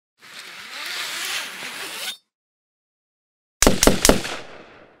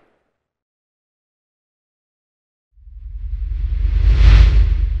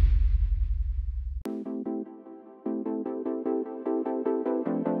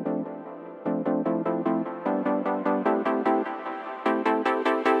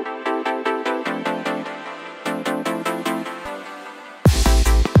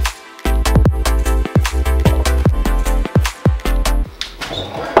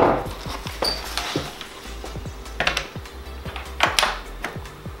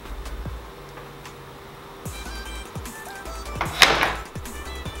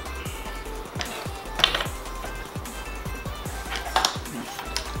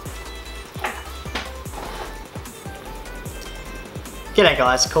G'day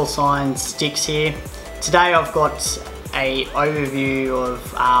guys, Call Sign Sticks here. Today I've got a overview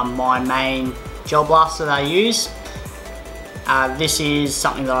of my main gel blaster that I use. This is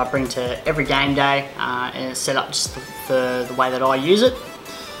something that I bring to every game day and it's set up just for the way that I use it.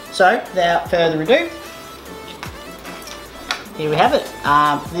 So without further ado, here we have it.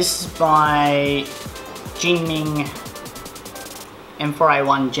 This is my JM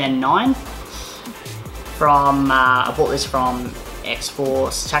M4A1 Gen 9 from, I bought this from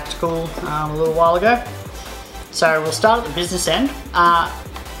X-Force Tactical a little while ago. So we'll start at the business end. To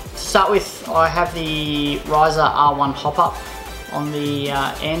start with, I have the Riser R1 hop-up on the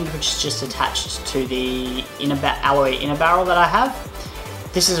end, which is just attached to the alloy inner barrel that I have.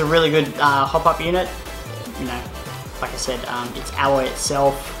 This is a really good hop-up unit. You know, like I said, it's alloy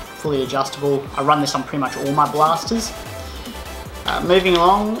itself, fully adjustable. I run this on pretty much all my blasters. Moving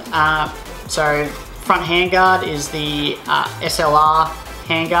along, so front handguard is the SLR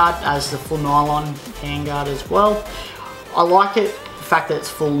handguard, as the full nylon handguard as well. I like it, the fact that it's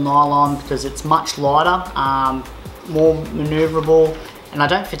full nylon, because it's much lighter, more maneuverable, and I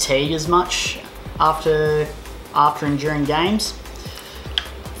don't fatigue as much after and during games.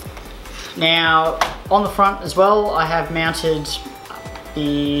 Now on the front as well, I have mounted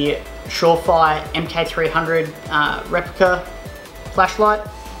the Surefire MK300 replica flashlight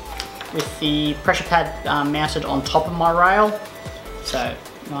with the pressure pad mounted on top of my rail. So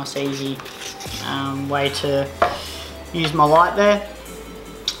nice easy way to use my light there.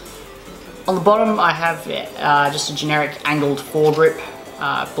 On the bottom I have just a generic angled foregrip.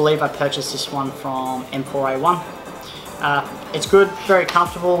 I believe I purchased this one from M4A1. It's good, very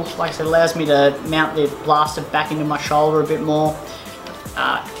comfortable. Like I said, it allows me to mount the blaster back into my shoulder a bit more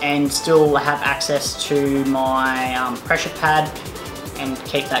and still have access to my pressure pad and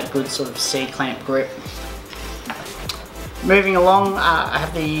keep that good sort of C-clamp grip. Moving along, I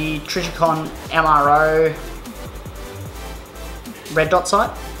have the Trigicon MRO red dot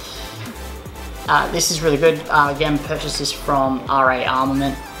sight. This is really good. Again, purchased this from RA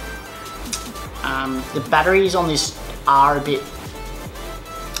Armament. The batteries on this are a bit,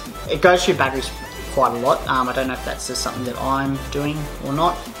 it goes through batteries quite a lot. I don't know if that's just something that I'm doing or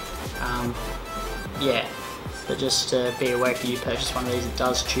not. Yeah. But just to be aware, if you purchase one of these, it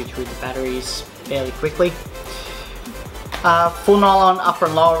does chew through the batteries fairly quickly. Full nylon upper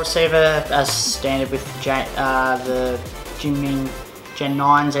and lower receiver, as standard with the JM Gen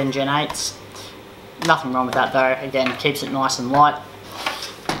 9s and Gen 8s. Nothing wrong with that though. Again, keeps it nice and light.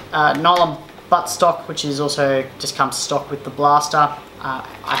 Nylon buttstock, which is also just comes stock with the blaster. I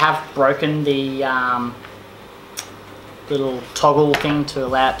have broken the little toggle thing to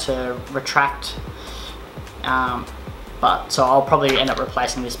allow it to retract. So I'll probably end up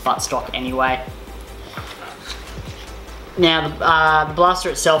replacing this buttstock anyway. Now the blaster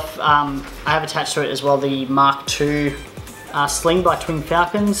itself, I have attached to it as well the Mark II sling by Twin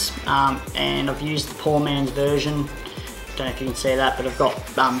Falcons, and I've used the poor man's version. Don't know if you can see that, but I've got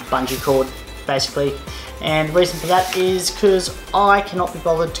bungee cord basically. And the reason for that is because I cannot be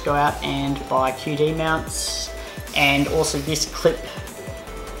bothered to go out and buy QD mounts, and also this clip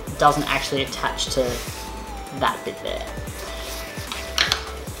doesn't actually attach to that bit there.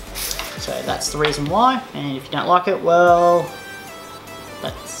 So that's the reason why, and if you don't like it, well,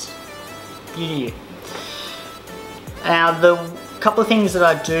 that's you do you. Now the couple of things that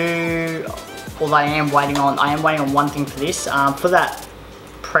I do, although I am waiting on one thing for this. For that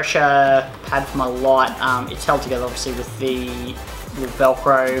pressure pad for my light, it's held together obviously with the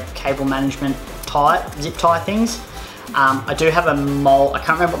Velcro cable management zip tie things. I do have a mold, I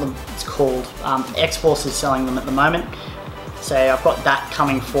can't remember what it's called. X-Force is selling them at the moment. So I've got that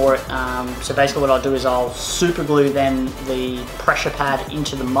coming for it. So basically what I'll do is I'll super glue then the pressure pad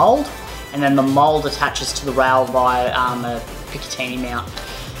into the mold, and then the mold attaches to the rail via a Picatinny mount.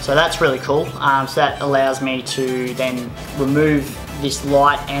 So that's really cool. So that allows me to then remove this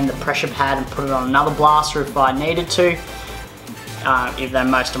light and the pressure pad and put it on another blaster if I needed to. Even though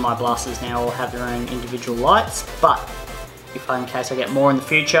most of my blasters now all have their own individual lights, but in case I get more in the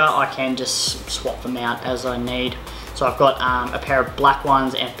future, I can just swap them out as I need. So I've got a pair of black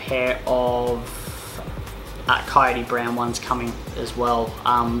ones and a pair of coyote brown ones coming as well,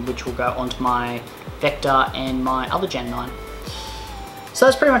 which will go onto my Vector and my other Gen 9. So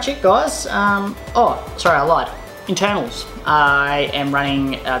that's pretty much it, guys. Oh, sorry, I lied. Internals. I am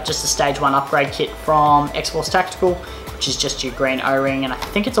running just a stage 1 upgrade kit from X-Force Tactical, which is just your green O-ring, and I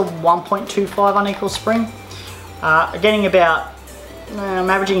think it's a 1.25 unequal spring. Getting about, I'm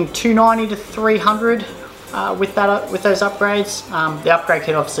averaging 290 to 300 with those upgrades. The upgrade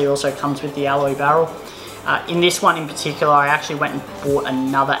kit obviously also comes with the alloy barrel, In this one in particular, I actually went and bought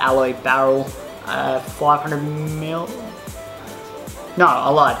another alloy barrel, 500mm. No, I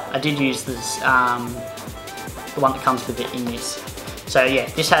lied. I did use this, the one that comes with it in this. So yeah,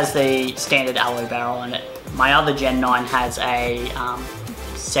 this has the standard alloy barrel in it. My other Gen 9 has a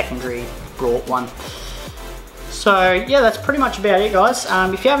secondary brought one. So yeah, that's pretty much about it, guys.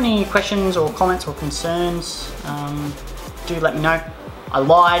 If you have any questions or comments or concerns, do let me know. I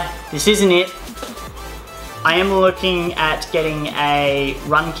lied, this isn't it. I am looking at getting a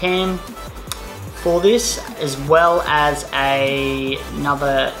run cam for this, as well as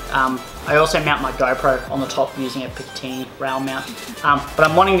another, I also mount my GoPro on the top using a Picatinny rail mount. But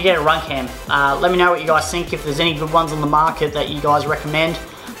I'm wanting to get a run cam. Let me know what you guys think. If there's any good ones on the market that you guys recommend,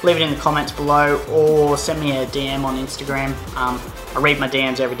 leave it in the comments below, or send me a DM on Instagram. I read my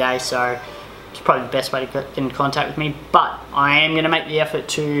DMs every day, so it's probably the best way to get in contact with me. But I am going to make the effort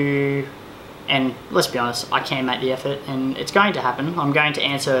to, and let's be honest, I can make the effort, and it's going to happen. I'm going to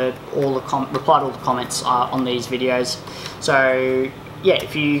answer all the reply to all the comments on these videos. So yeah,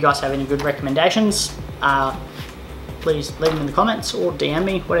 if you guys have any good recommendations, please leave them in the comments or DM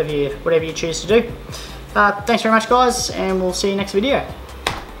me, whatever you choose to do. Thanks very much, guys, and we'll see you next video.